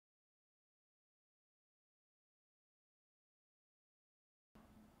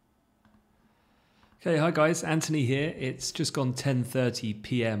Okay, hi guys, Anthony here. It's just gone 10:30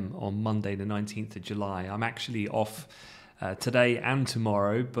 p.m. on Monday the 19th of July. I'm actually off today and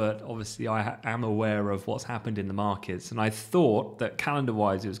tomorrow, but obviously I am aware of what's happened in the markets, and I thought that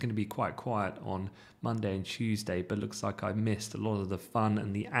calendar-wise it was going to be quite quiet on Monday and Tuesday, but looks like I missed a lot of the fun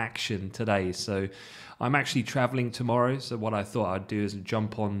and the action today. So I'm actually traveling tomorrow, so what I thought I'd do is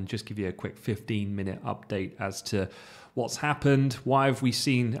jump on and just give you a quick 15-minute update as to what's happened, why have we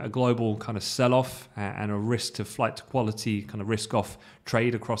seen a global kind of sell-off and a risk to flight to quality, kind of risk-off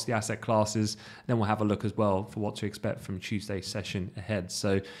trade across the asset classes. Then we'll have a look as well for what to expect from Tuesday's session ahead.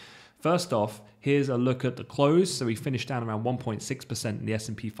 So first off, here's a look at the close. So we finished down around 1.6% in the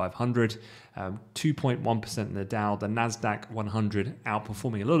S&P 500, 2.1% in the Dow, the Nasdaq 100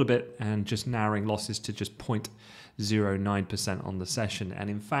 outperforming a little bit and just narrowing losses to just 0.09% on the session. And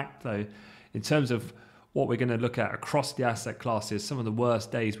in fact, though, in terms of what we're going to look at across the asset classes, some of the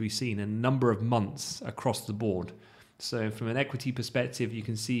worst days we've seen in a number of months across the board. So from an equity perspective, you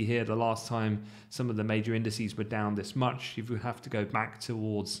can see here the last time some of the major indices were down this much, if we have to go back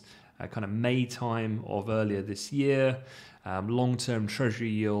towards kind of May time of earlier this year. Long-term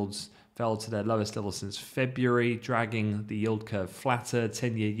treasury yields fell to their lowest level since February, dragging the yield curve flatter.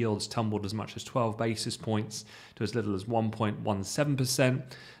 10-year yields tumbled as much as 12 basis points to as little as 1.17%.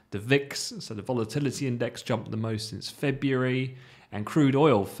 The VIX, so the volatility index, jumped the most since February, and crude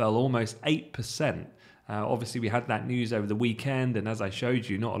oil fell almost 8%. Obviously, we had that news over the weekend, and as I showed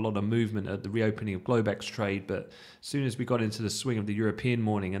you, not a lot of movement at the reopening of Globex trade, but as soon as we got into the swing of the European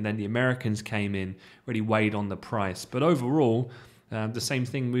morning, and then the Americans came in, really weighed on the price. But overall, the same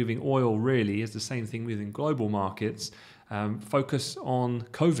thing moving oil really is the same thing moving global markets. Focus on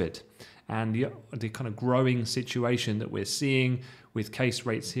COVID and the kind of growing situation that we're seeing with case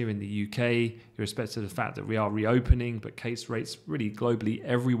rates here in the UK, irrespective of the fact that we are reopening, but case rates really globally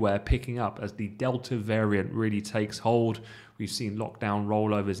everywhere picking up as the Delta variant really takes hold. We've seen lockdown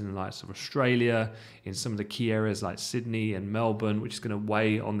rollovers in the likes of Australia, in some of the key areas like Sydney and Melbourne, which is going to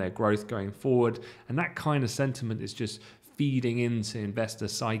weigh on their growth going forward. And that kind of sentiment is just feeding into investor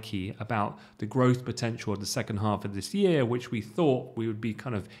psyche about the growth potential of the second half of this year, which we thought we would be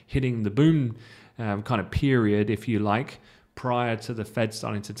kind of hitting the boom kind of period, if you like, prior to the Fed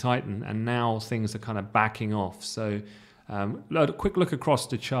starting to tighten, and now things are kind of backing off. So a quick look across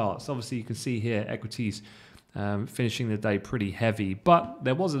the charts. Obviously you can see here equities finishing the day pretty heavy, but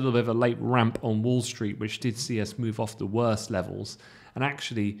there was a little bit of a late ramp on Wall Street, which did see us move off the worst levels. And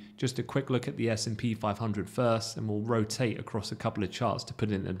actually, just a quick look at the S&P 500 first, and we'll rotate across a couple of charts to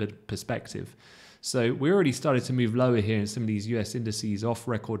put it in a bit of perspective. So we already started to move lower here in some of these US indices off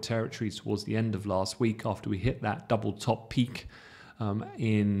record territories towards the end of last week after we hit that double top peak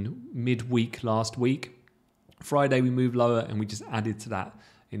in midweek last week. Friday we moved lower and we just added to that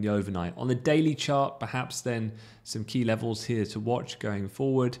in the overnight. On the daily chart, perhaps then some key levels here to watch going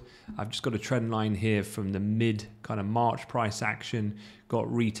forward. I've just got a trend line here from the mid kind of March price action, got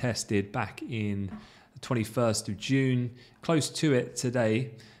retested back in the 21st of June, close to it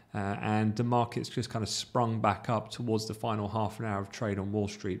today. And the market's just kind of sprung back up towards the final half an hour of trade on Wall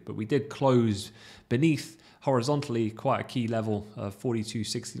Street. But we did close beneath horizontally quite a key level of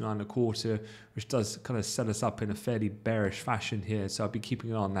 42.69 a quarter, which does kind of set us up in a fairly bearish fashion here. So I'll be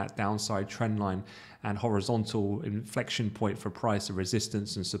keeping an eye on that downside trend line and horizontal inflection point for price of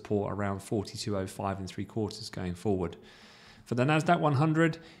resistance and support around 42.05 and 3/4 going forward. For the Nasdaq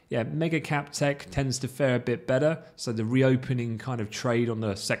 100, mega cap tech tends to fare a bit better. So the reopening kind of trade on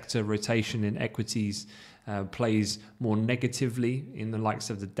the sector rotation in equities plays more negatively in the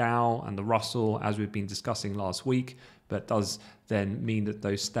likes of the Dow and the Russell, as we've been discussing last week, but does then mean that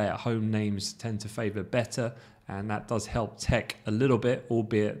those stay-at-home names tend to favor better, and that does help tech a little bit,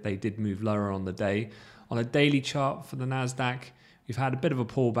 albeit they did move lower on the day. On a daily chart for the Nasdaq, we've had a bit of a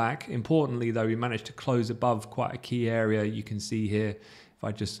pullback. Importantly, though, we managed to close above quite a key area. You can see here, if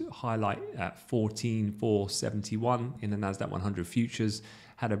I just highlight at 14,471 in the Nasdaq 100 futures,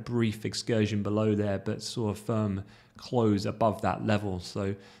 had a brief excursion below there, but saw a firm close above that level.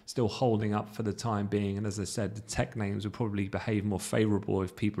 So still holding up for the time being. And as I said, the tech names will probably behave more favorable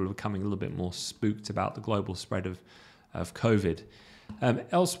if people are becoming a little bit more spooked about the global spread of COVID.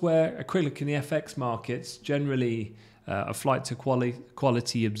 Elsewhere, a quick look in the FX markets. Generally, a flight to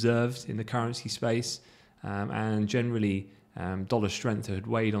quality observed in the currency space, and generally dollar strength had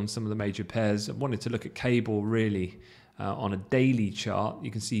weighed on some of the major pairs. I wanted to look at cable really on a daily chart.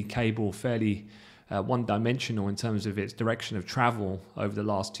 You can see cable fairly one-dimensional in terms of its direction of travel over the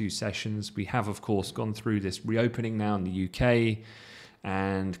last two sessions. We have, of course, gone through this reopening now in the UK,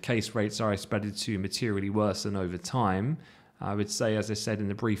 and case rates are expected to materially worsen over time. I would say, as I said in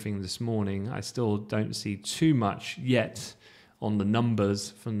the briefing this morning, I still don't see too much yet on the numbers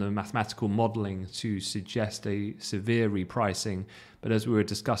from the mathematical modeling to suggest a severe repricing. But as we were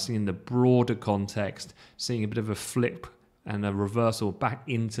discussing in the broader context, seeing a bit of a flip and a reversal back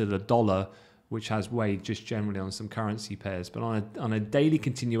into the dollar, which has weighed just generally on some currency pairs. But on a daily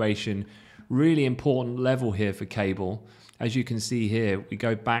continuation, really important level here for cable. As you can see here, we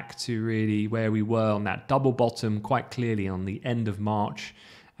go back to really where we were on that double bottom quite clearly on the end of March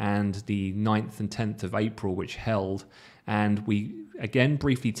and the 9th and 10th of April, which held. And we, again,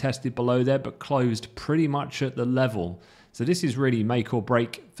 briefly tested below there, but closed pretty much at the level. So this is really make or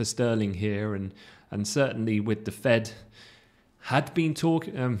break for sterling here. And certainly with the Fed had been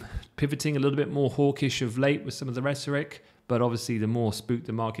pivoting a little bit more hawkish of late with some of the rhetoric. But obviously, the more spooked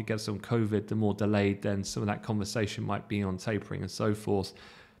the market gets on COVID, the more delayed then some of that conversation might be on tapering and so forth.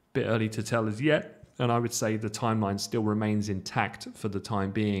 Bit early to tell as yet. And I would say the timeline still remains intact for the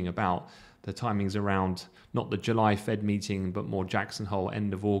time being about the timings around not the July Fed meeting, but more Jackson Hole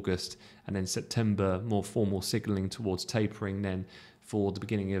end of August. And then September, more formal signaling towards tapering then for the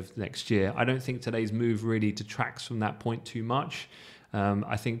beginning of next year. I don't think today's move really detracts from that point too much.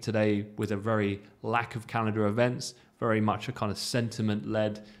 I think today, with a very lack of calendar events, very much a kind of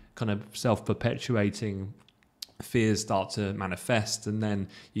sentiment-led, kind of self-perpetuating fears start to manifest, and then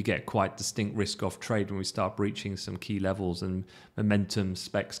you get quite distinct risk-off trade when we start breaching some key levels and momentum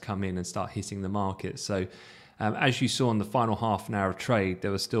specs come in and start hitting the market. So as you saw in the final half an hour of trade,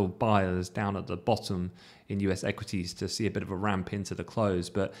 there were still buyers down at the bottom in US equities to see a bit of a ramp into the close.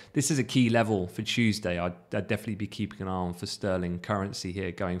 But this is a key level for Tuesday. I'd definitely be keeping an eye on for sterling currency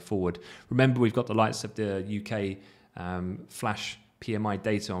here going forward. Remember, we've got the likes of the UK flash PMI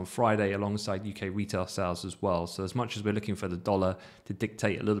data on Friday alongside UK retail sales as well. So as much as we're looking for the dollar to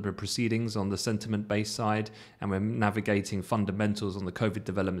dictate a little bit of proceedings on the sentiment-based side, and we're navigating fundamentals on the COVID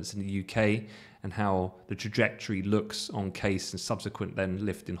developments in the UK and how the trajectory looks on case and subsequent then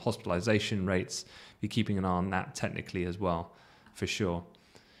lift in hospitalization rates, be keeping an eye on that technically as well, for sure.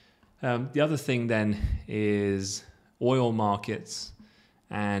 The other thing then is oil markets.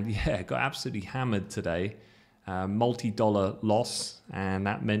 And yeah, got absolutely hammered today. Multi-dollar loss, and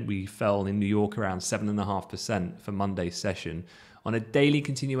that meant we fell in New York around 7.5% for Monday's session. On a daily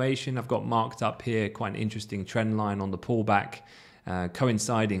continuation, I've got marked up here quite an interesting trend line on the pullback,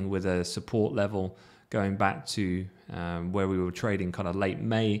 coinciding with a support level going back to where we were trading kind of late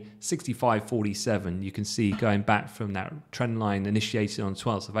May, 65.47. You can see going back from that trend line initiated on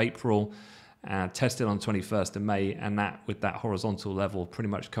 12th of April, tested on 21st of May, and that with that horizontal level pretty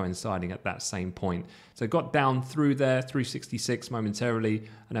much coinciding at that same point. So it got down through there, 366 momentarily,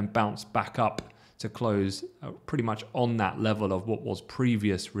 and then bounced back up to close pretty much on that level of what was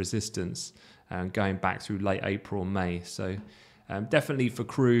previous resistance, going back through late April, May. So definitely for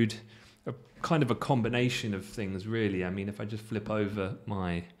crude, kind of a combination of things really. I mean, if I just flip over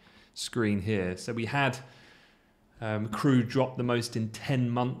my screen here. So we had crude dropped the most in 10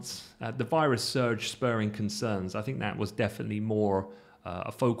 months. The virus surge spurring concerns. I think that was definitely more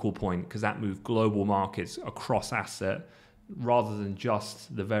a focal point because that moved global markets across asset rather than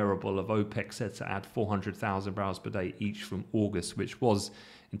just the variable of OPEC set to add 400,000 barrels per day each from August, which was,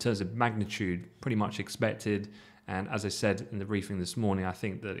 in terms of magnitude, pretty much expected. And as I said in the briefing this morning, I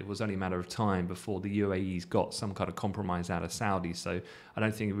think that it was only a matter of time before the UAE's got some kind of compromise out of Saudi. So I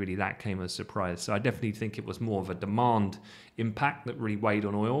don't think really that came as a surprise. So I definitely think it was more of a demand impact that really weighed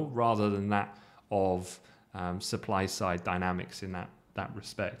on oil rather than that of supply side dynamics in that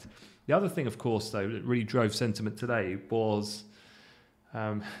respect. The other thing, of course, though, that really drove sentiment today was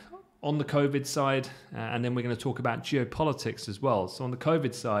on the COVID side, and then we're going to talk about geopolitics as well. So on the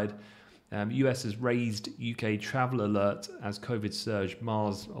COVID side, US has raised UK travel alert as COVID surge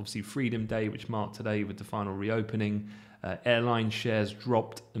mars, obviously Freedom Day, which marked today with the final reopening. Airline shares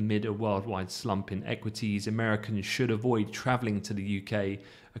dropped amid a worldwide slump in equities. Americans should avoid traveling to the UK,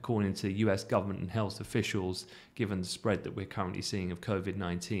 according to US government and health officials, given the spread that we're currently seeing of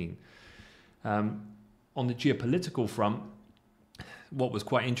COVID-19. On the geopolitical front, what was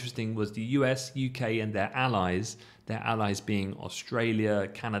quite interesting was the US, UK and their allies being Australia,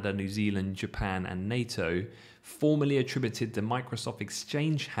 Canada, New Zealand, Japan and NATO, formally attributed the Microsoft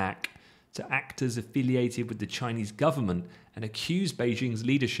Exchange hack to actors affiliated with the Chinese government and accused Beijing's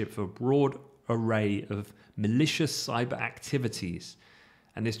leadership of a broad array of malicious cyber activities.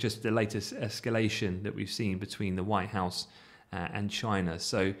 And this is just the latest escalation that we've seen between the White House and China.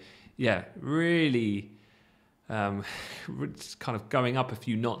 So yeah, really it's kind of going up a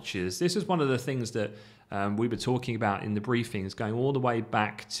few notches. This is one of the things that we were talking about in the briefings, going all the way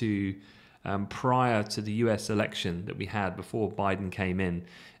back to prior to the US election that we had before Biden came in.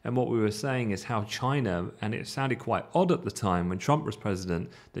 And what we were saying is how China, and it sounded quite odd at the time when Trump was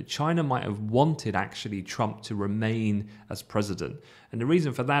president, that China might have wanted actually Trump to remain as president. And the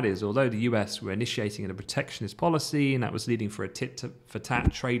reason for that is, although the US were initiating a protectionist policy, and that was leading for a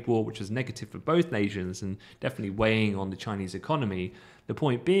tit-for-tat trade war, which was negative for both nations and definitely weighing on the Chinese economy, the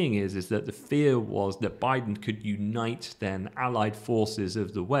point being is that the fear was that Biden could unite then allied forces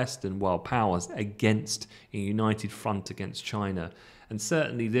of the West and world powers against a united front against China. And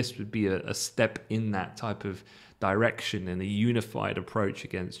certainly this would be a step in that type of direction and a unified approach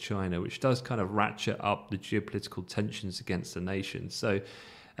against China, which does kind of ratchet up the geopolitical tensions against the nation. So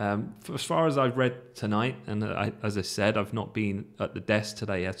as far as I've read tonight, and as I said, I've not been at the desk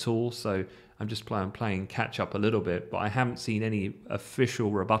today at all, so I'm just playing catch up a little bit, but I haven't seen any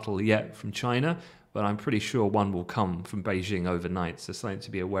official rebuttal yet from China, but I'm pretty sure one will come from Beijing overnight. So something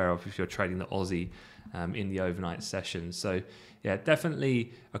to be aware of if you're trading the Aussie in the overnight session. So yeah,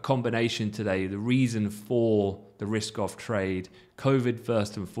 definitely a combination today. The reason for the risk-off trade, COVID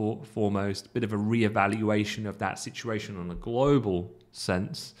first and foremost, a bit of a reevaluation of that situation on a global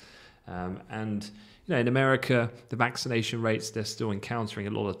sense. And you know, in America, the vaccination rates, they're still encountering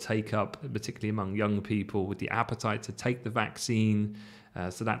a lot of take-up, particularly among young people with the appetite to take the vaccine.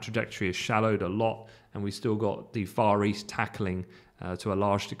 So that trajectory has shallowed a lot, and we've still got the Far East tackling to a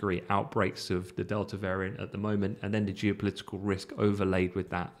large degree outbreaks of the Delta variant at the moment, and then the geopolitical risk overlaid with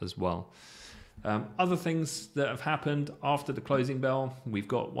that as well. Other things that have happened after the closing bell, we've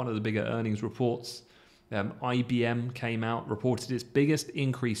got one of the bigger earnings reports. IBM came out, reported its biggest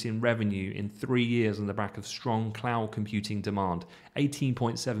increase in revenue in 3 years on the back of strong cloud computing demand,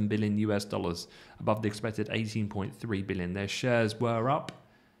 $18.7 billion US, above the expected 18.3 billion. Their shares were up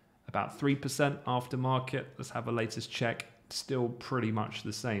about 3% after market. Let's have a latest check. Still pretty much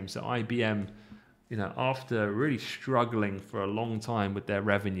the same. So IBM, you know, after really struggling for a long time with their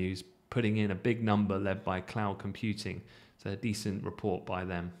revenues, putting in a big number led by cloud computing. So a decent report by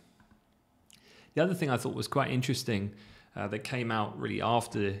them. The other thing I thought was quite interesting that came out really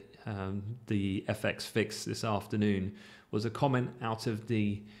after the FX fix this afternoon was a comment out of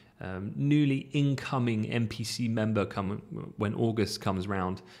the newly incoming MPC member when August comes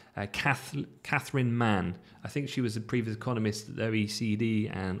round, Catherine Mann. I think she was a previous economist at the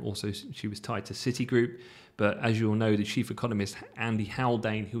OECD, and also she was tied to Citigroup. But as you all know, the chief economist, Andy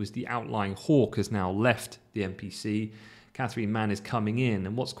Haldane, who was the outlying hawk, has now left the MPC. Catherine Mann is coming in,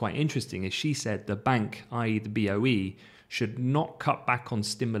 and what's quite interesting is she said the bank, i.e. the BOE, should not cut back on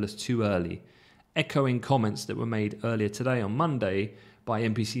stimulus too early, echoing comments that were made earlier today on Monday by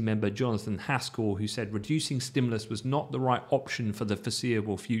MPC member Jonathan Haskell, who said reducing stimulus was not the right option for the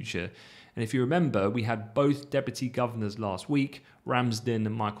foreseeable future. And if you remember, we had both deputy governors last week, Ramsden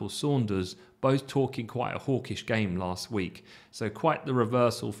and Michael Saunders, both talking quite a hawkish game last week. So quite the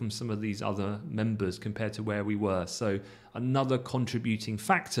reversal from some of these other members compared to where we were. So another contributing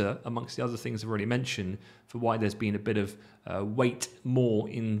factor amongst the other things I've already mentioned for why there's been a bit of weight more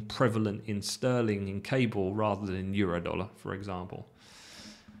prevalent in sterling in cable rather than in Eurodollar, for example.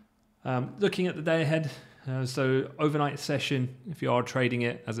 Looking at the day ahead, so overnight session, if you are trading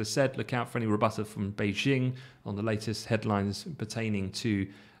it, as I said, look out for any rebuttal from Beijing on the latest headlines pertaining to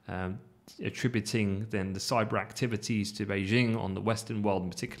attributing then the cyber activities to Beijing on the Western world,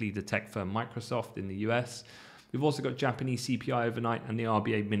 and particularly the tech firm Microsoft in the US. We've also got Japanese CPI overnight, and the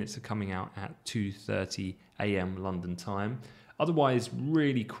RBA minutes are coming out at 2:30 a.m. London time. Otherwise,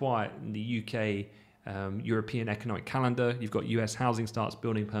 really quiet in the UK European economic calendar. You've got US housing starts,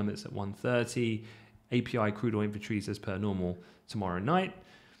 building permits at 1:30, API crude oil inventories as per normal tomorrow night.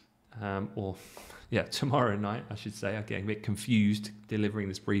 Tomorrow night, I should say. I'm getting a bit confused delivering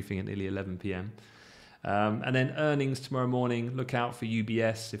this briefing at nearly 11 p.m. And then earnings tomorrow morning. Look out for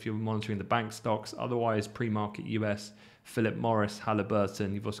UBS if you're monitoring the bank stocks. Otherwise, pre-market US, Philip Morris,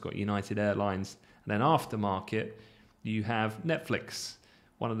 Halliburton. You've also got United Airlines. And then aftermarket, you have Netflix,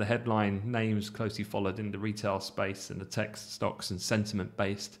 one of the headline names closely followed in the retail space and the tech stocks and sentiment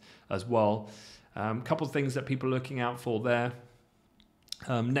based as well. A couple of things that people are looking out for there.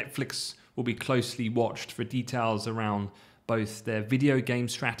 Netflix will be closely watched for details around both their video game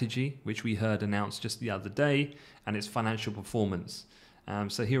strategy, which we heard announced just the other day, and its financial performance.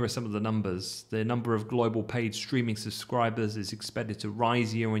 So here are some of the numbers. The number of global paid streaming subscribers is expected to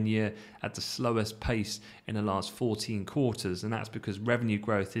rise year on year at the slowest pace in the last 14 quarters, and that's because revenue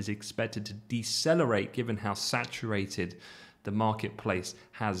growth is expected to decelerate given how saturated the marketplace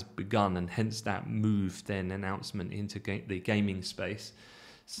has begun, and hence that move then announcement into the gaming space.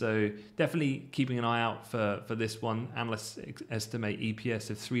 So definitely keeping an eye out for this one. Analysts estimate EPS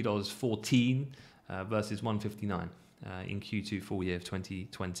of $3.14 versus $1.59 in Q2 full year of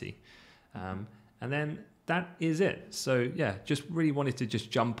 2020. And then that is it. So yeah, just really wanted to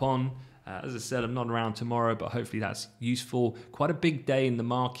just jump on. As I said, I'm not around tomorrow, but hopefully that's useful. Quite a big day in the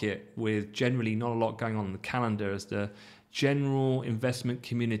market with generally not a lot going on in the calendar as the general investment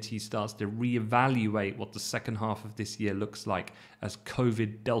community starts to reevaluate what the second half of this year looks like as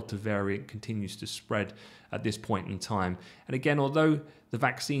COVID Delta variant continues to spread at this point in time. And again, although the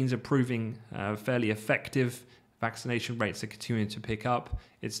vaccines are proving fairly effective, vaccination rates are continuing to pick up,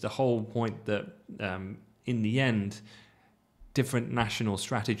 it's the whole point that in the end, different national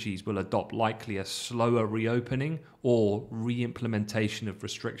strategies will adopt likely a slower reopening or re-implementation of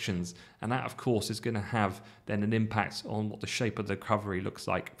restrictions. And that, of course, is going to have then an impact on what the shape of the recovery looks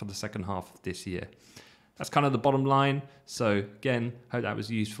like for the second half of this year. That's kind of the bottom line. So again, hope that was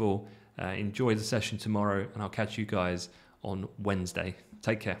useful. Enjoy the session tomorrow, and I'll catch you guys on Wednesday.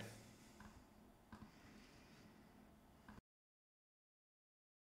 Take care.